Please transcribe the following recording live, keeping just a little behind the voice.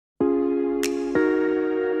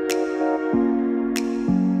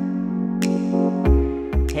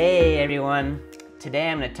everyone. Today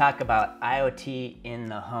I'm going to talk about IoT in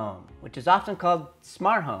the home, which is often called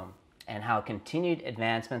smart home, and how continued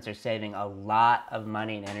advancements are saving a lot of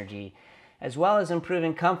money and energy, as well as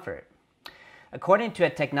improving comfort. According to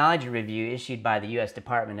a technology review issued by the U.S.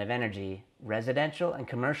 Department of Energy, residential and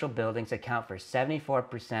commercial buildings account for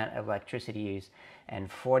 74% of electricity use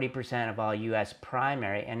and 40% of all U.S.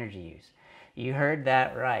 primary energy use. You heard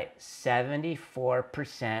that right.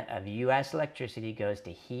 74% of U.S. electricity goes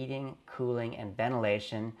to heating, cooling, and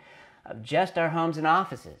ventilation of just our homes and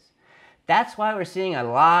offices. That's why we're seeing a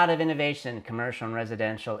lot of innovation in commercial and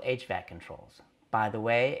residential HVAC controls. By the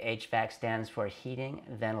way, HVAC stands for heating,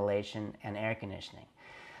 ventilation, and air conditioning.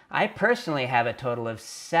 I personally have a total of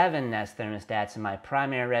 7 Nest thermostats in my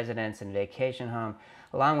primary residence and vacation home,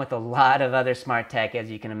 along with a lot of other smart tech,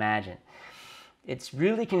 as you can imagine. It's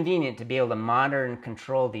really convenient to be able to monitor and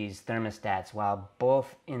control these thermostats while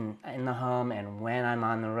both in the home and when I'm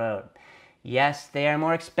on the road. Yes, they are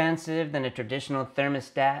more expensive than a traditional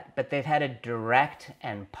thermostat, but they've had a direct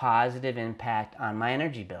and positive impact on my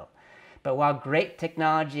energy bill. But while great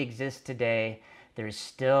technology exists today, there is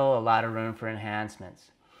still a lot of room for enhancements.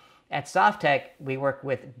 At Softech, we work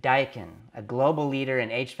with Daikin, a global leader in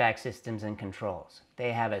HVAC systems and controls.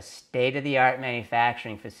 They have a state-of-the-art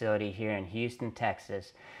manufacturing facility here in Houston,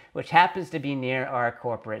 Texas, which happens to be near our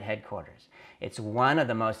corporate headquarters. It's one of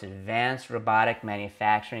the most advanced robotic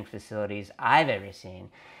manufacturing facilities I've ever seen,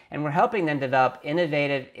 and we're helping them develop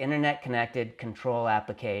innovative internet-connected control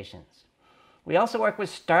applications. We also work with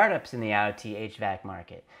startups in the IoT HVAC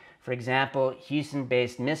market. For example,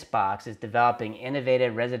 Houston-based Mistbox is developing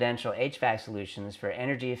innovative residential HVAC solutions for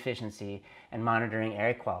energy efficiency and monitoring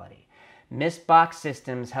air quality. Mistbox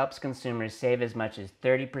Systems helps consumers save as much as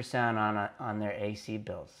 30% on their AC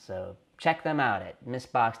bills, so check them out at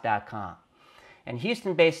mistbox.com. And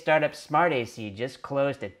Houston-based startup Smart AC just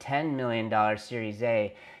closed a $10 million Series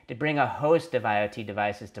A to bring a host of IoT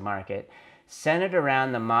devices to market, centered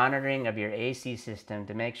around the monitoring of your AC system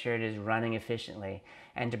to make sure it is running efficiently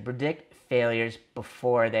and to predict failures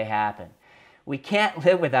before they happen. We can't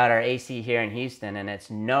live without our AC here in Houston, and it's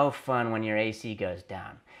no fun when your AC goes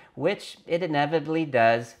down, which it inevitably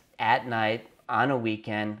does at night on a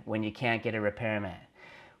weekend when you can't get a repairman.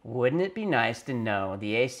 Wouldn't it be nice to know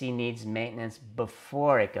the AC needs maintenance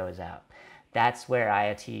before it goes out? That's where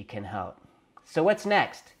IoT can help. So what's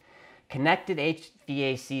next? Connected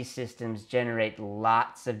HVAC systems generate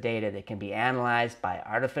lots of data that can be analyzed by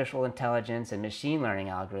artificial intelligence and machine learning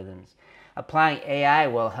algorithms. Applying AI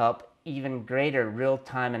will help even greater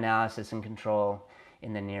real-time analysis and control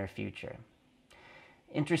in the near future.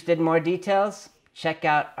 Interested in more details? Check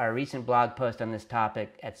out our recent blog post on this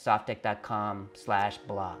topic at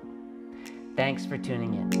softech.com/blog. Thanks for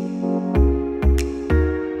tuning in.